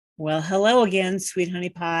Well, hello again, sweet honey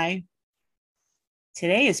pie.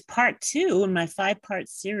 Today is part two in my five-part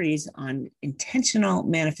series on intentional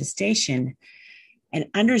manifestation and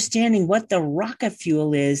understanding what the rocket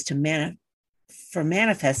fuel is for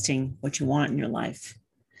manifesting what you want in your life.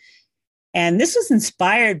 And this was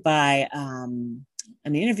inspired by an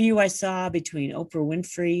interview I saw between Oprah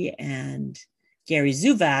Winfrey and Gary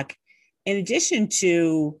Zuvak, in addition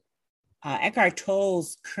to Eckhart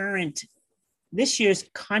Tolle's this year's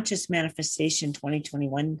Conscious Manifestation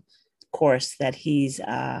 2021 course that he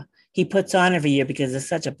puts on every year because it's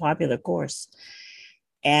such a popular course.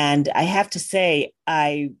 And I have to say,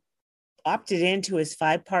 I opted into his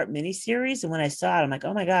 5-part mini series, and when I saw it, I'm like,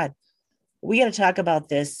 oh my God, we got to talk about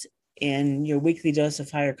this in your weekly dose of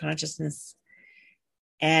higher consciousness.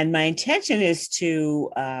 And my intention is to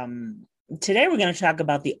today we're going to talk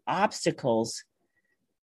about the obstacles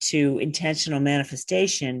to intentional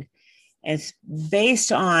manifestation. It's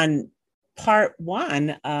based on part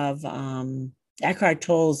one of Eckhart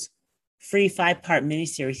Tolle's free 5-part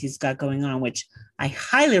miniseries he's got going on, which I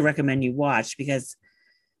highly recommend you watch because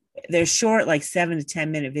they're short, like 7 to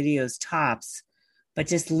 10 minute videos tops, but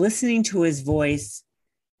just listening to his voice,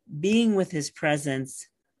 being with his presence,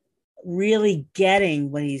 really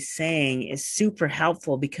getting what he's saying is super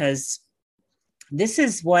helpful, because this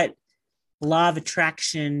is what law of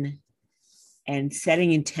attraction and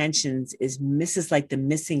setting intentions is like the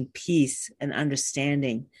missing piece and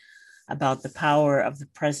understanding about the power of the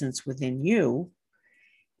presence within you.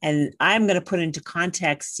 And I'm going to put into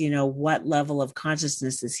context, what level of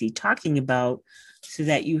consciousness is he talking about, so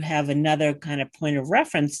that you have another kind of point of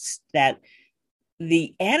reference that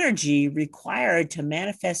the energy required to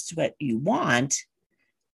manifest what you want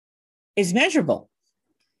is measurable.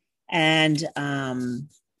 And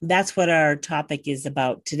that's what our topic is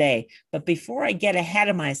about today. But before I get ahead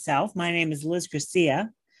of myself, my name is Liz Garcia.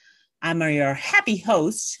 I'm your happy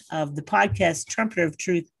host of the podcast Trumpeter of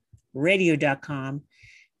Truth Radio.com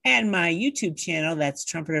and my YouTube channel, that's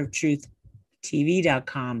Trumpeter of Truth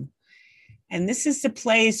TV.com. And this is the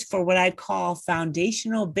place for what I call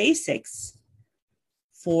foundational basics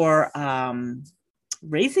for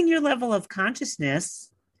raising your level of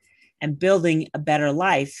consciousness and building a better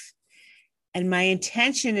life. And my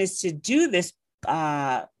intention is to do this.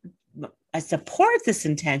 I support this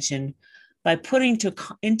intention by putting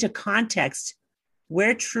into context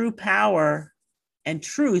where true power and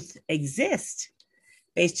truth exist,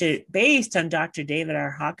 based on Dr. David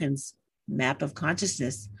R. Hawkins' map of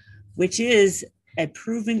consciousness, which is a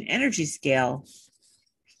proven energy scale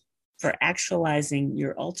for actualizing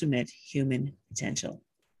your ultimate human potential.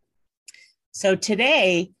 So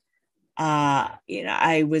today,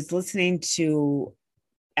 I was listening to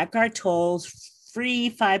Eckhart Tolle's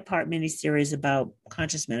free 5-part miniseries about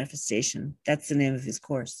conscious manifestation. That's the name of his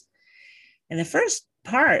course. And the first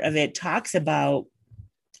part of it talks about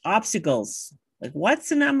obstacles. Like, what's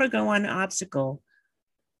the number one obstacle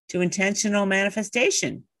to intentional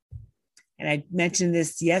manifestation? And I mentioned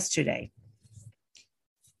this yesterday.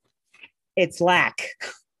 It's lack.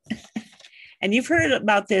 And you've heard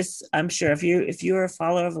about this, I'm sure, if you're a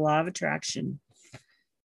follower of the law of attraction.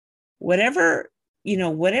 Whatever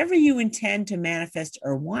you intend to manifest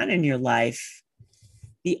or want in your life,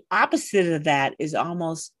 the opposite of that is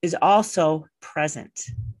also present.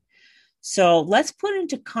 So let's put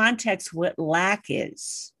into context what lack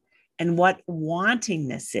is and what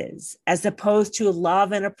wantingness is, as opposed to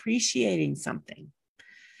love and appreciating something.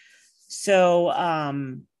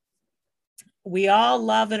 So we all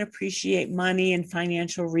love and appreciate money and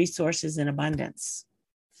financial resources in abundance.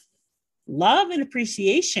 Love and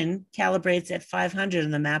appreciation calibrates at 500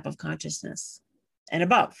 in the map of consciousness and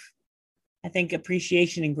above. I think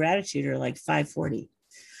appreciation and gratitude are like 540.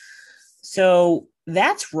 So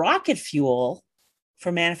that's rocket fuel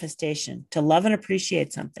for manifestation, to love and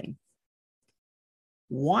appreciate something.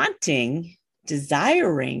 Wanting,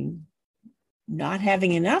 desiring, not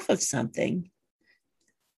having enough of something,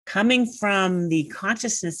 coming from the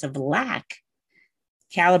consciousness of lack,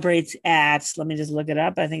 calibrates at, let me just look it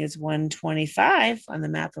up, I think it's 125 on the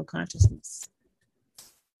map of consciousness.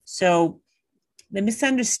 So the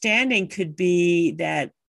misunderstanding could be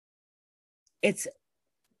that it's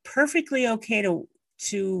perfectly okay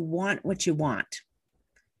to want what you want.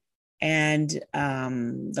 And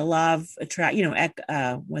the law of attraction,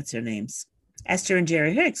 what's their names? Esther and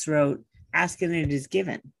Jerry Hicks wrote, "Ask and it is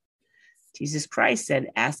given." Jesus Christ said,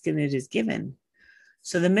 "Ask and it is given."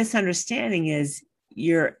 So the misunderstanding is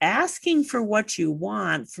you're asking for what you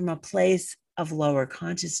want from a place of lower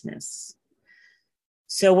consciousness.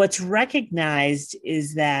 So what's recognized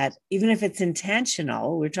is that even if it's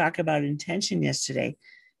intentional, we were talking about intention yesterday,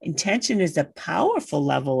 Intention is a powerful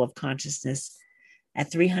level of consciousness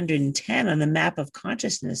at 310 on the map of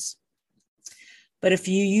consciousness. But if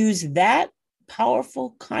you use that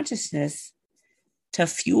powerful consciousness to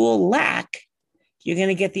fuel lack, you're going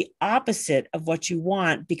to get the opposite of what you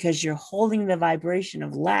want because you're holding the vibration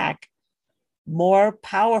of lack more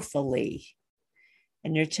powerfully.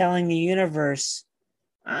 And you're telling the universe,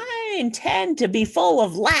 I intend to be full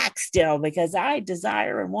of lack still because I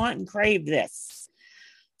desire and want and crave this.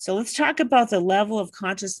 So let's talk about the level of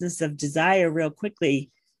consciousness of desire real quickly,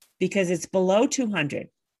 because it's below 200.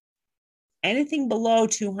 Anything below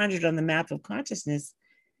 200 on the map of consciousness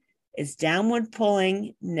is downward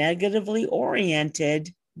pulling, negatively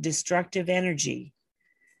oriented, destructive energy.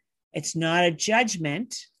 It's not a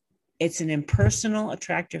judgment. It's an impersonal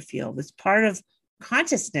attractor field. It's part of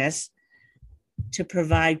consciousness to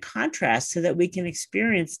provide contrast so that we can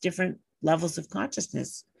experience different levels of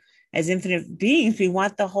consciousness. As infinite beings, we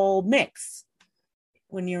want the whole mix.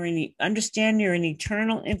 When understand you're an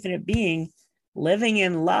eternal infinite being living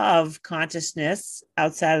in love consciousness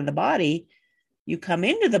outside of the body, you come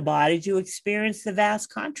into the body to experience the vast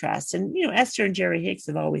contrast. And, Esther and Jerry Hicks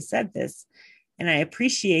have always said this, and I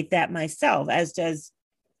appreciate that myself, as does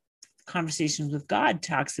Conversations with God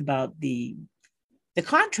talks about the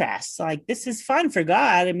contrast. Like, this is fun for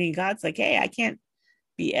God. I mean, God's like, hey, I can't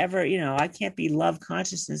be love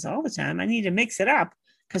consciousness all the time. I need to mix it up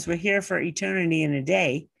because we're here for eternity in a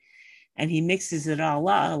day. And he mixes it all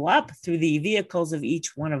up through the vehicles of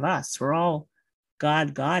each one of us. We're all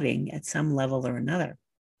God-godding at some level or another.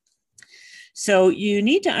 So you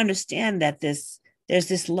need to understand that there's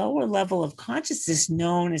this lower level of consciousness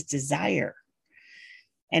known as desire.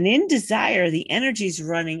 And in desire, the energies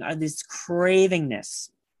running are this cravingness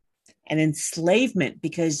and enslavement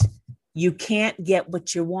because you can't get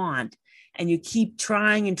what you want. And you keep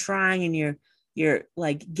trying and trying, and you're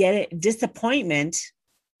like, get it, disappointment,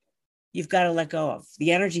 you've got to let go of.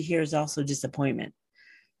 The energy here is also disappointment.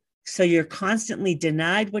 So you're constantly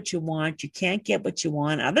denied what you want. You can't get what you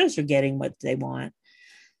want. Others are getting what they want.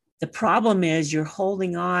 The problem is you're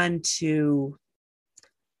holding on to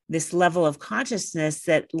this level of consciousness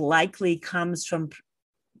that likely comes from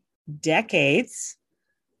decades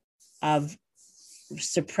of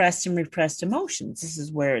suppressed and repressed emotions. This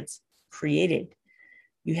is where it's created.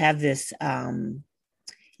 You have this,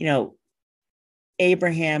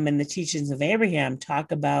 Abraham and the teachings of Abraham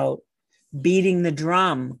talk about beating the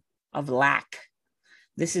drum of lack.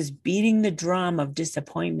 This is beating the drum of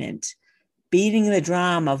disappointment, beating the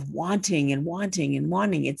drum of wanting and wanting and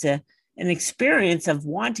wanting. It's an experience of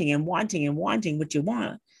wanting and wanting and wanting what you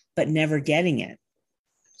want, but never getting it,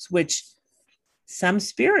 which some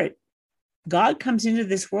spirit, God comes into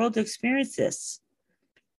this world to experience this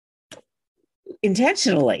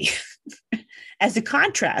intentionally as a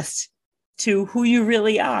contrast to who you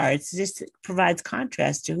really are. It provides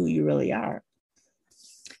contrast to who you really are.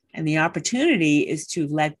 And the opportunity is to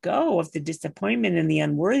let go of the disappointment and the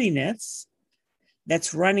unworthiness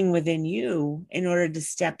that's running within you in order to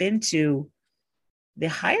step into the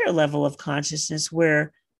higher level of consciousness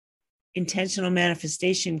where intentional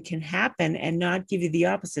manifestation can happen and not give you the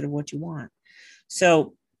opposite of what you want.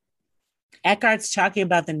 So Eckhart's talking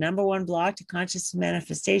about the number one block to conscious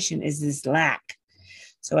manifestation is this lack.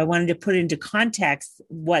 So I wanted to put into context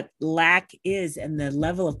what lack is, and the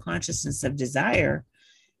level of consciousness of desire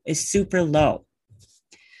is super low.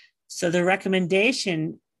 So the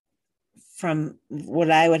recommendation from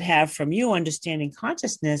what I would have from you understanding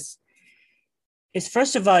consciousness is,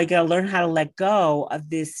 first of all, you got to learn how to let go of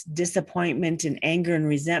this disappointment and anger and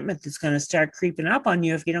resentment that's going to start creeping up on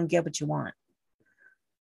you if you don't get what you want.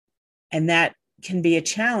 And that can be a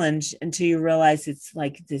challenge until you realize it's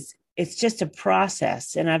like this, it's just a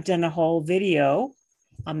process. And I've done a whole video,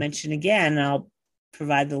 I'll mention again, I'll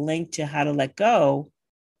provide the link to how to let go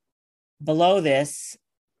below this,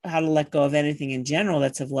 how to let go of anything in general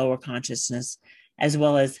that's of lower consciousness, as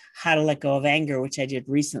well as how to let go of anger, which I did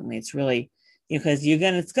recently. It's really, because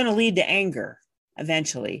it's going to lead to anger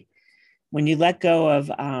eventually. When you let go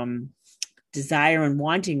of desire and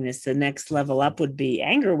wantingness, the next level up would be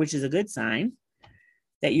anger, which is a good sign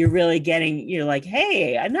that you're really getting, you're like,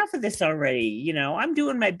 hey, enough of this already. I'm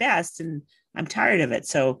doing my best and I'm tired of it.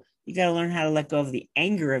 So you got to learn how to let go of the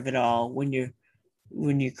anger of it all when you're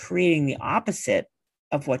creating the opposite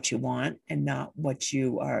of what you want and not what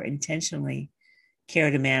you are intentionally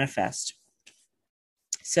care to manifest.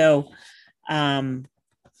 So I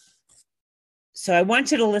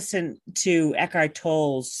want you to listen to Eckhart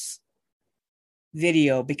Tolle's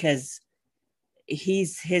video, because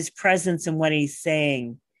his presence and what he's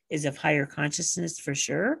saying is of higher consciousness for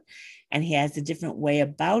sure. and he has a different way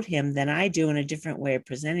about him than I do and a different way of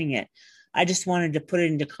presenting it. I just wanted to put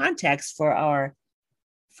it into context for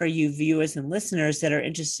you viewers and listeners that are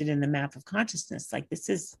interested in the map of consciousness. Like this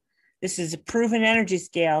is a proven energy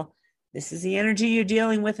scale. This is the energy you're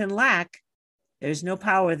dealing with in lack. There's no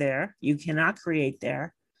power there. You cannot create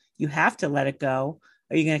there. You have to let it go,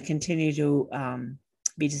 or you're going to continue to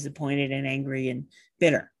be disappointed and angry and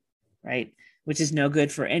bitter, right? Which is no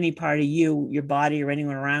good for any part of you, your body, or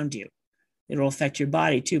anyone around you. It'll affect your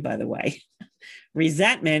body too, by the way.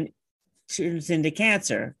 Resentment turns into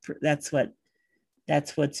cancer. That's what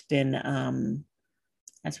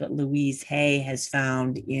Louise Hay has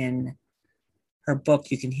found in her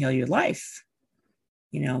book, You Can Heal Your Life.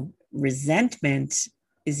 Resentment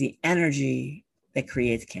is the energy that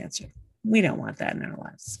creates cancer. We don't want that in our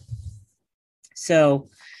lives. So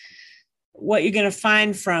what you're going to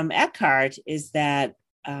find from Eckhart is that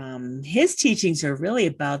his teachings are really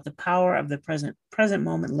about the power of the present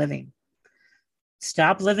moment living.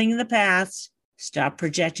 Stop living in the past, stop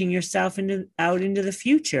projecting yourself out into the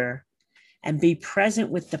future, and be present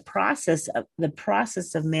with the process of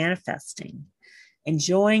manifesting,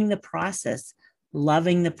 enjoying the process,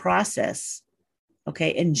 loving the process.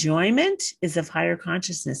 Okay, enjoyment is of higher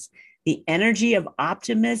consciousness. The energy of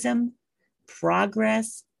optimism,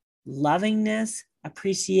 progress, lovingness,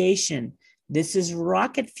 appreciation. This is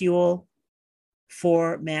rocket fuel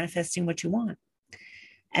for manifesting what you want.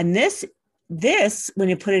 And this, when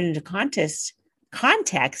you put it into context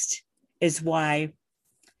is why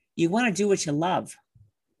you want to do what you love.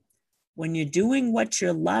 When you're doing what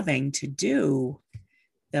you're loving to do,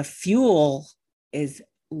 the fuel is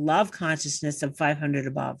love consciousness of 500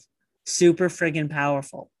 above. Super friggin'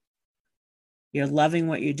 powerful. You're loving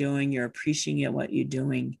what you're doing. You're appreciating what you're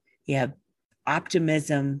doing. You have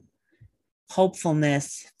optimism,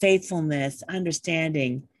 hopefulness, faithfulness,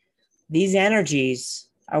 understanding. These energies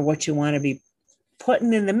are what you want to be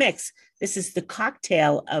putting in the mix. This is the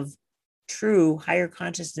cocktail of true higher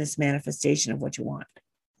consciousness manifestation of what you want.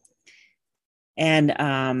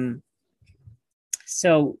 And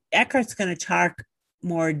so Eckhart's going to talk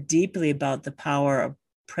more deeply about the power of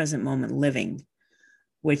present moment living,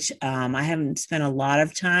 which I haven't spent a lot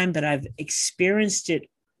of time, but I've experienced it.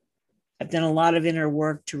 I've done a lot of inner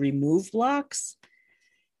work to remove blocks.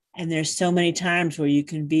 And there's so many times where you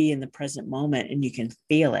can be in the present moment and you can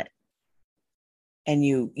feel it. And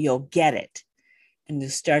you'll get it. And you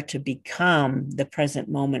start to become the present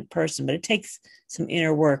moment person. But it takes some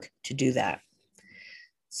inner work to do that.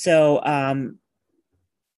 So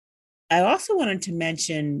I also wanted to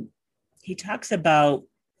mention, he talks about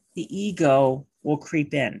the ego will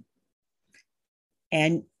creep in.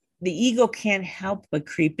 And the ego can't help but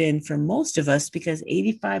creep in for most of us because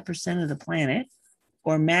 85% of the planet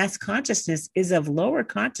or mass consciousness is of lower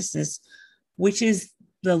consciousness, which is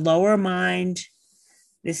the lower mind.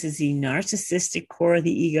 This is the narcissistic core of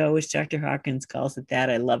the ego, which Dr. Hawkins calls it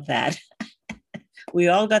that. I love that. We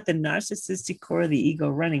all got the narcissistic core of the ego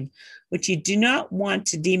running, which you do not want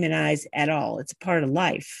to demonize at all. It's a part of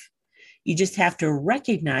life. You just have to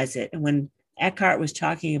recognize it. And when Eckhart was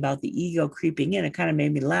talking about the ego creeping in, it kind of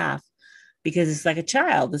made me laugh because it's like a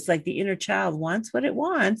child. It's like the inner child wants what it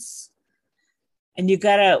wants. And you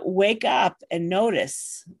got to wake up and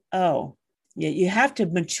notice, you have to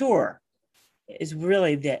mature. Is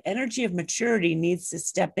really the energy of maturity needs to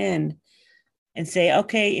step in and say,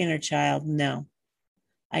 okay, inner child, no,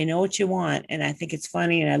 I know what you want. And I think it's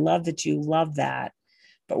funny. And I love that you love that,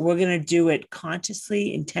 but we're going to do it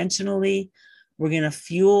consciously, intentionally. We're going to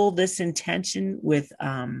fuel this intention with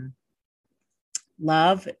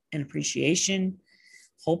love and appreciation,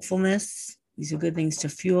 hopefulness. These are good things to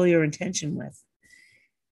fuel your intention with.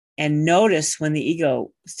 And notice when the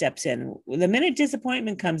ego steps in. The minute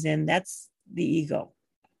disappointment comes in, that's the ego.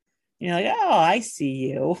 You're like, oh, I see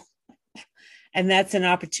you. And that's an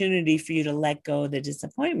opportunity for you to let go of the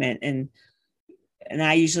disappointment. And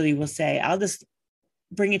I usually will say, I'll just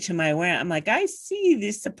bring it to my awareness. I'm like, I see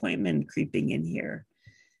disappointment creeping in here.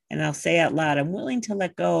 And I'll say out loud, I'm willing to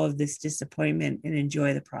let go of this disappointment and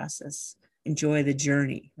enjoy the process, enjoy the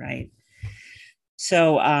journey, right?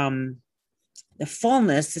 So the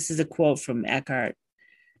fullness, this is a quote from Eckhart,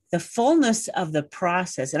 the fullness of the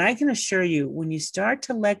process. And I can assure you, when you start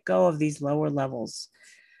to let go of these lower levels,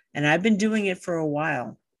 and I've been doing it for a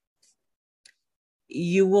while,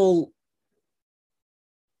 the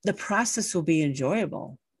process will be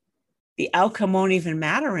enjoyable. The outcome won't even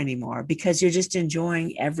matter anymore because you're just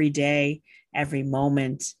enjoying every day, every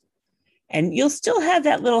moment. And you'll still have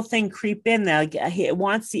that little thing creep in there. It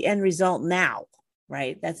wants the end result now,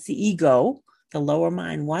 right? That's the ego the lower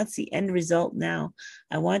mind wants the end result now.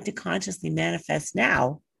 I want to consciously manifest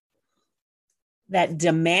now. That's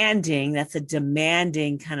a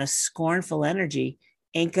demanding kind of scornful energy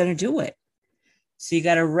ain't going to do it. So you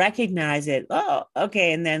got to recognize it. Oh,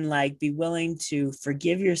 okay. And then be willing to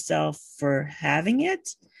forgive yourself for having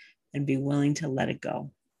it and be willing to let it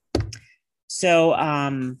go. So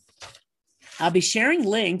I'll be sharing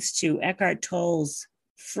links to Eckhart Tolle's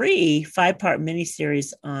free 5-part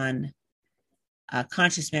miniseries on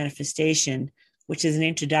conscious manifestation, which is an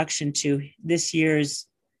introduction to this year's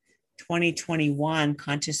 2021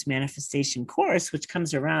 Conscious Manifestation course, which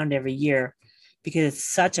comes around every year because it's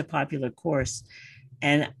such a popular course.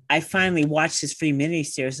 And I finally watched this free mini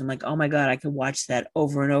series. I'm like, oh my God, I could watch that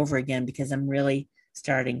over and over again because I'm really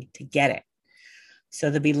starting to get it. So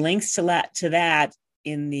there'll be links to that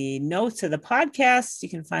in the notes of the podcast. You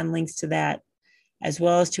can find links to that, as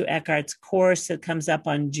well as to Eckhart's course that comes up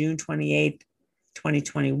on June 28th,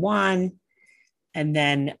 2021. And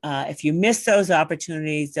then if you miss those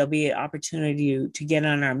opportunities, there'll be an opportunity to get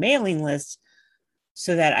on our mailing list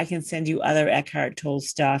so that I can send you other Eckhart Tolle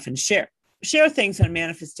stuff and share things on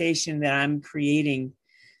manifestation that I'm creating,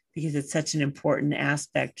 because it's such an important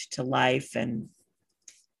aspect to life, and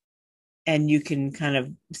you can kind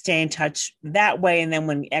of stay in touch that way. And then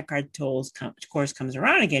when Eckhart Tolle's course comes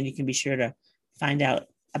around again, you can be sure to find out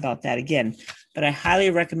about that again. But I highly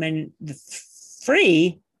recommend the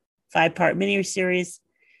free 5-part mini series,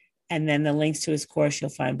 and then the links to his course you'll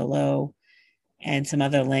find below, and some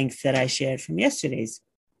other links that I shared from yesterday's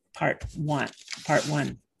part one.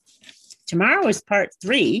 Tomorrow is part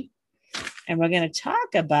 3, and we're going to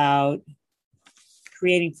talk about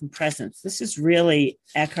creating from presence. This is really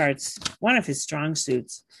Eckhart's, one of his strong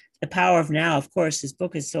suits. The Power of Now, of course, his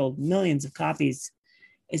book has sold millions of copies.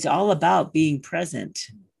 It's all about being present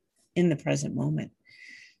in the present moment.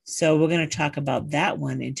 So we're going to talk about that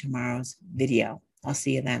one in tomorrow's video. I'll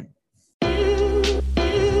see you then.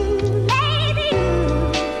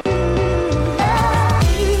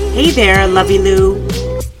 Hey there, Lovey Lou.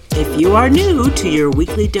 If you are new to your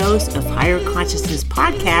weekly dose of Higher Consciousness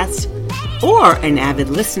podcast, or an avid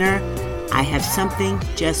listener, I have something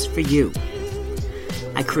just for you.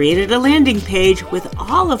 I created a landing page with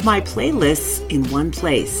all of my playlists in one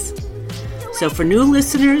place. So for new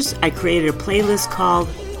listeners, I created a playlist called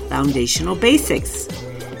Foundational Basics.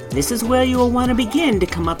 This is where you will want to begin to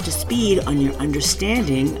come up to speed on your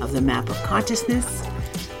understanding of the map of consciousness,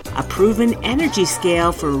 a proven energy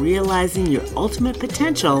scale for realizing your ultimate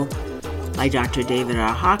potential by Dr. David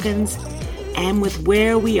R. Hawkins, and with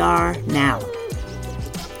where we are now.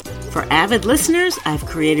 For avid listeners, I've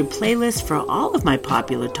created playlists for all of my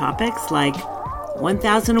popular topics like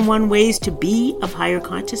 1001 Ways to Be of Higher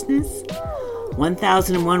Consciousness,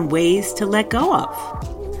 1001 Ways to Let Go of.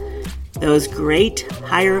 Those great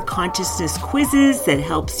higher consciousness quizzes that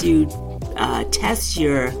helps you test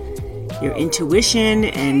your intuition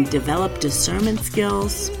and develop discernment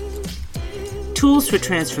skills, tools for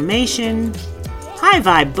transformation, high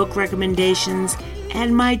vibe book recommendations,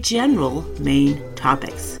 and my general main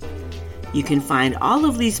topics. You can find all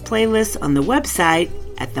of these playlists on the website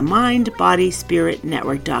at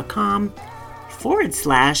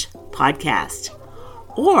themindbodyspiritnetwork.com/podcast.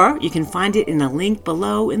 Or you can find it in a link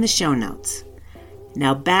below in the show notes.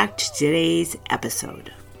 Now back to today's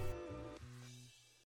episode.